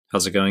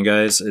How's it going,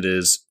 guys? It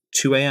is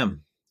 2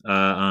 a.m.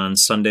 On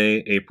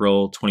Sunday,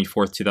 April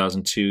 24th,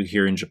 2002,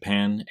 here in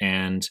Japan.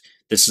 And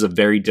this is a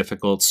very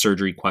difficult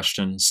surgery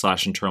question /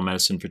 internal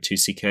medicine for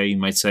 2CK. You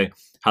might say,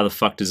 how the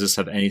fuck does this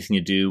have anything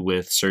to do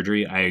with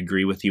surgery? I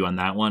agree with you on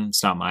that one.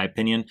 It's not my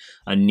opinion.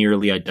 A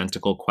nearly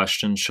identical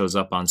question shows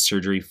up on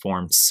surgery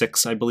form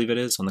 6, I believe it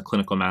is, on the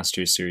Clinical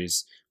Masters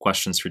series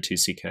questions for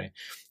 2CK.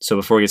 So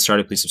before we get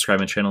started, please subscribe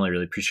to my channel. I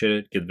really appreciate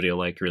it. Give the video a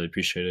like. I really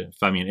appreciate it.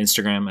 Find me on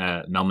Instagram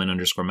at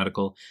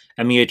Melman_medical.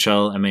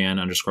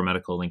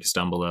 MEHLMAN_medical. Link is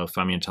down below.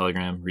 Find me on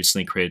Telegram.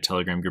 Recently created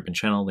Telegram group and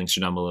channel. Links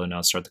are down below. Now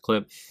let's start the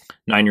clip.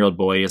 9-year-old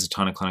boy has a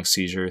tonic-clonic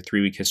seizure.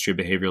 3-week history of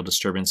behavioral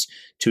disturbance.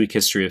 2-week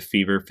history of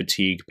fever,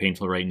 fatigue,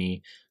 painful right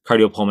knee.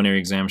 Cardiopulmonary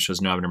exam shows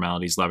no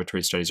abnormalities.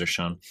 Laboratory studies are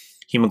shown.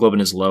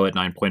 Hemoglobin is low at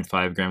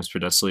 9.5 grams per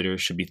deciliter.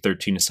 Should be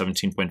 13 to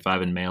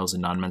 17.5 in males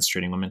and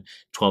non-menstruating women.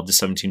 12 to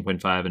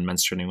 17.5 in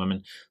menstruating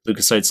women.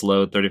 Leukocytes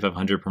low,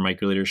 3,500 per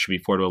microliter. Should be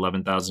 4 to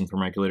 11,000 per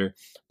microliter.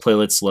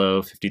 Platelets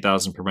low,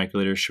 50,000 per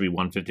microliter. Should be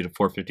 150 to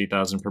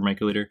 450,000 per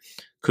microliter.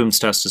 Coombs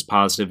test is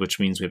positive, which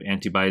means we have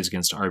antibodies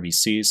against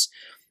RBCs.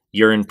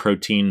 Urine,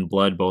 protein,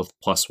 blood, both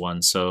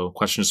 +1. So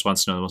question just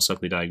wants to know the most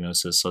likely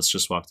diagnosis. So let's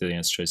just walk through the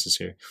answer choices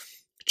here.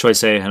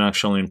 Choice A,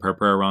 Henoch-Schönlein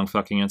purpura, wrong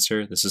fucking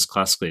answer. This is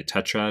classically a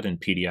tetrad in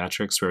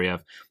pediatrics where we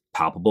have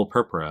palpable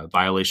purpura,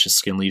 violaceous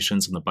skin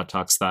lesions on the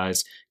buttocks,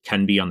 thighs,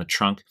 can be on the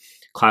trunk,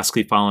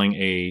 classically following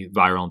a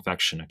viral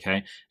infection,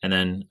 okay? And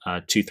then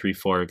 2, 3,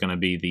 4 are going to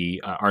be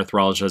the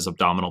arthralgias,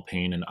 abdominal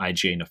pain, and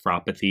IgA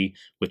nephropathy,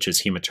 which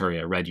is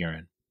hematuria, red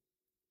urine.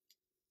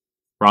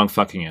 Wrong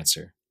fucking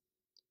answer.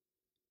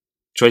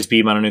 Choice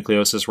B,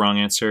 mononucleosis, wrong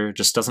answer.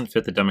 Just doesn't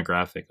fit the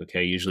demographic,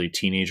 okay? Usually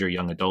teenager,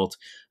 young adult,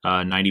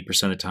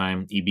 90% of the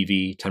time,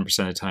 EBV, 10%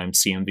 of the time,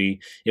 CMV.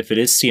 If it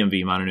is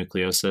CMV,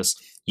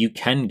 mononucleosis, you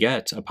can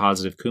get a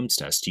positive Coombs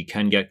test. You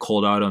can get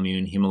cold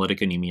autoimmune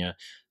hemolytic anemia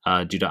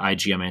due to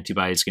IgM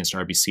antibodies against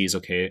RBCs,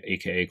 okay,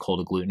 aka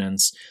cold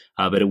agglutinins.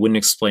 But it wouldn't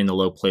explain the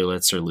low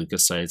platelets or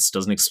leukocytes,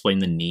 doesn't explain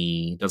the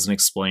knee, doesn't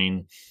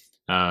explain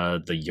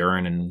the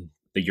urine and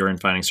the urine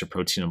findings for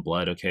protein and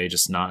blood, okay?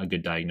 Just not a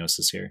good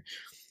diagnosis here.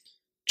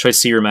 Choice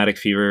C, rheumatic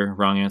fever,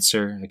 wrong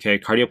answer. Okay,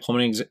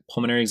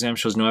 cardiopulmonary exam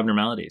shows no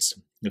abnormalities.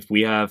 If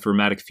we have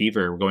rheumatic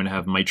fever, we're going to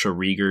have mitral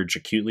regurg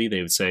acutely.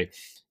 They would say,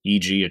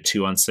 e.g., a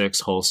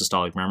 2-on-6 whole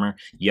systolic murmur.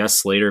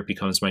 Yes, later it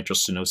becomes mitral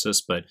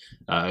stenosis, but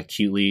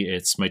acutely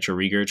it's mitral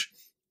regurg.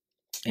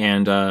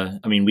 And I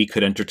mean, we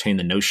could entertain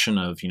the notion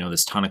of,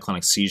 this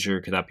tonic-clonic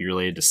seizure. Could that be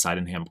related to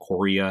Sydenham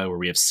chorea, where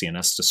we have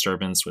CNS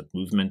disturbance with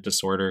movement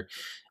disorder?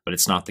 But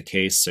it's not the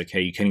case.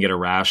 Okay, you can get a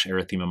rash,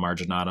 erythema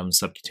marginatum,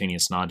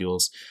 subcutaneous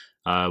nodules.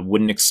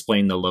 Wouldn't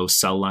explain the low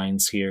cell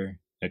lines here,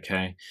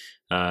 okay?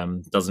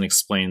 Doesn't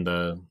explain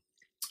the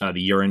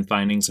urine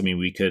findings. I mean,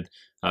 we could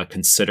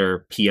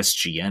consider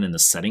PSGN in the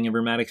setting of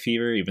rheumatic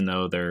fever, even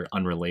though they're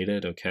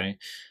unrelated, okay?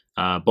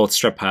 Both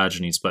strep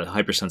pyogenes, but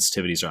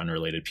hypersensitivities are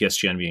unrelated.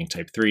 PSGN being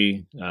type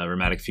 3,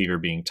 rheumatic fever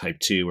being type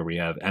 2, where we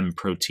have M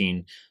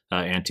protein,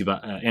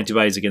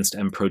 antibodies against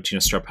M protein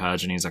of strep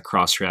pyogenes that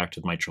cross-react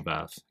with mitral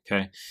valve,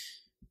 okay?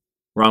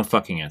 Wrong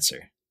fucking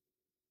answer.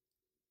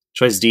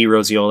 Choice D,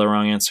 roseola,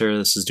 wrong answer.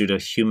 This is due to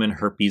human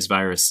herpes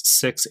virus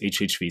 6,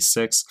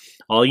 HHV6.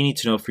 All you need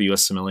to know for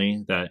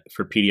USMLE that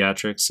for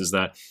pediatrics is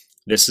that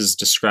this is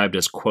described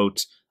as,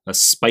 quote, a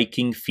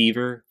spiking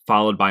fever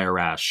followed by a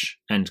rash,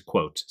 end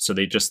quote. So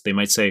they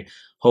might say,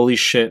 holy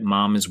shit,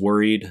 mom is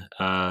worried.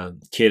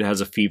 Kid has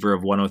a fever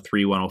of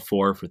 103,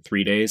 104 for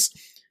 3 days.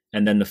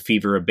 And then the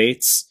fever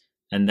abates.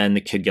 And then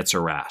the kid gets a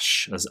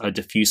rash, a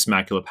diffuse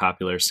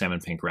maculopapular salmon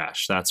pink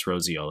rash. That's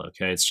roseola,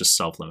 okay? It's just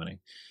self-limiting.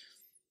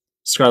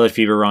 Scarlet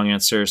fever, wrong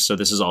answer. So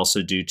this is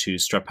also due to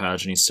strep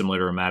pyogenes similar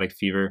to rheumatic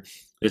fever.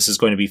 This is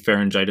going to be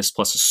pharyngitis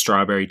plus a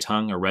strawberry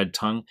tongue, a red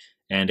tongue,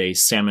 and a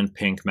salmon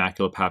pink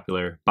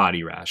maculopapular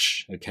body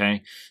rash,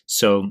 okay?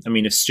 So, I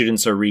mean, if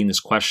students are reading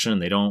this question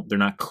and they're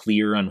not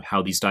clear on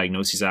how these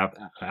diagnoses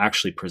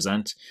actually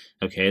present,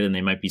 okay, then they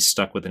might be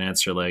stuck with an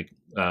answer like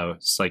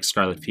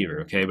scarlet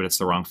fever, okay? But it's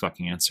the wrong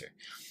fucking answer.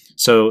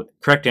 So,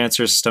 correct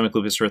answer is systemic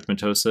lupus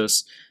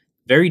erythematosus.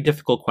 Very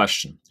difficult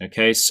question,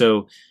 okay?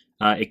 So,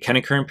 it can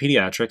occur in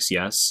pediatrics,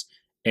 yes.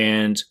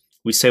 And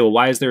we say, well,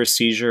 why is there a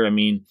seizure? I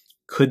mean,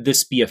 could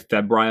this be a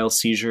febrile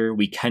seizure?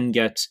 We can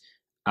get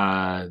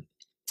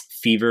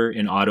fever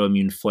in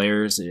autoimmune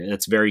flares.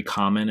 That's very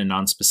common and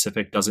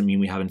nonspecific. Doesn't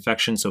mean we have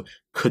infection. So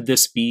could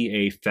this be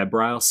a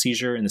febrile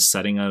seizure in the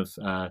setting of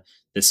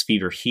this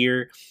fever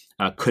here?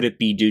 Could it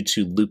be due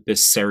to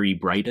lupus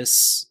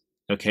cerebritis?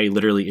 Okay,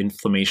 literally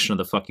inflammation of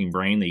the fucking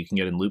brain that you can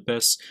get in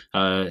lupus,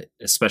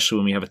 especially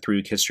when we have a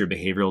 3-week history of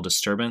behavioral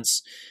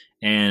disturbance.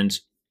 And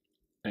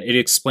it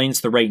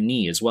explains the right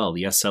knee as well,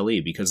 the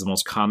SLE, because the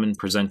most common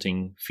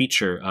presenting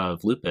feature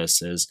of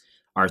lupus is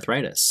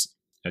arthritis,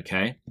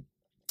 okay?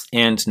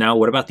 And now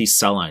what about these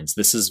cell lines?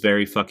 This is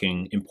very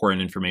fucking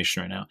important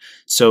information right now.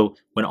 So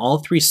when all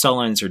 3 cell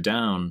lines are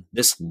down,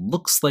 this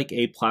looks like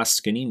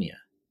aplastic anemia,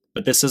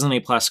 but this isn't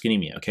aplastic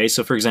anemia, okay?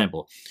 So for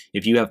example,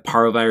 if you have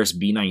parvovirus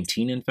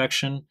B19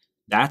 infection,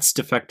 That's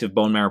defective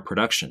bone marrow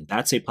production.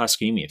 That's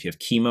aplastic anemia. If you have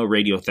chemo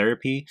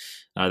radiotherapy,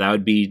 that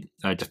would be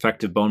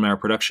defective bone marrow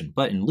production.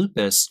 But in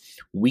lupus,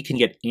 we can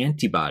get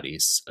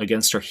antibodies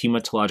against our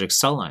hematologic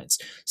cell lines.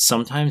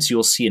 Sometimes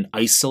you'll see an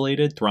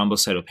isolated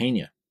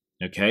thrombocytopenia.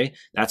 Okay,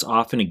 that's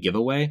often a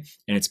giveaway,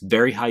 and it's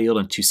very high yield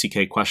on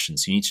 2CK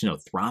questions. You need to know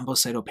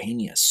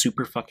thrombocytopenia is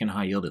super fucking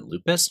high yield in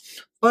lupus,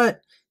 but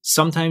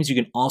sometimes you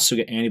can also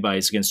get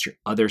antibodies against your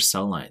other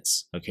cell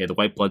lines, okay, the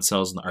white blood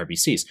cells and the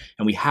RBCs.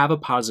 And we have a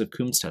positive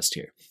Coombs test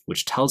here,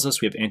 which tells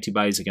us we have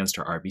antibodies against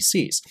our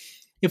RBCs.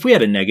 If we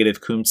had a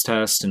negative Coombs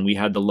test and we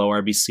had the low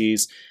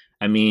RBCs,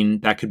 I mean,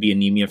 that could be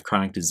anemia of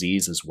chronic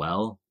disease as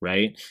well,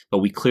 right? But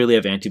we clearly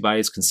have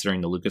antibodies considering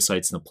the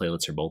leukocytes and the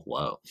platelets are both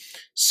low.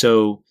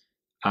 So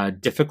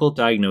difficult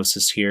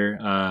diagnosis here.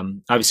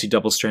 Obviously,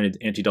 double-stranded,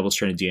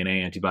 anti-double-stranded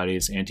DNA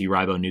antibodies,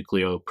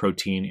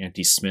 anti-ribonucleoprotein,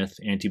 anti-Smith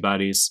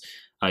antibodies.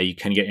 You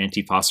can get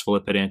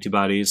anti-phospholipid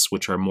antibodies,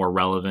 which are more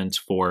relevant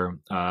for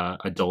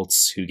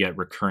adults who get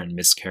recurrent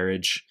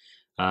miscarriage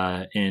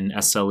in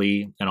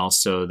SLE, and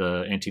also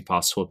the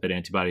anti-phospholipid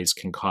antibodies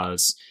can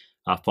cause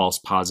false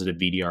positive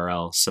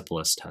VDRL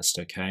syphilis test,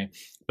 okay?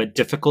 But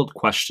difficult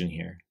question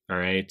here, all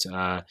right?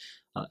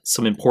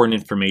 Some important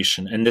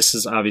information, and this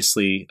is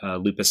obviously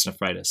lupus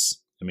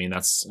nephritis. I mean,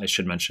 I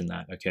should mention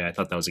that. Okay, I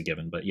thought that was a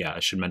given, but yeah, I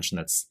should mention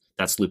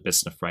that's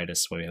lupus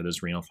nephritis, why we have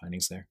those renal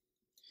findings there.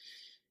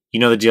 You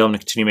know the deal. I'm going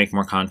to continue making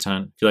more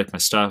content. If you like my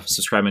stuff,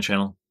 subscribe to my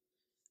channel.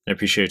 I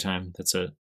appreciate your time. That's it.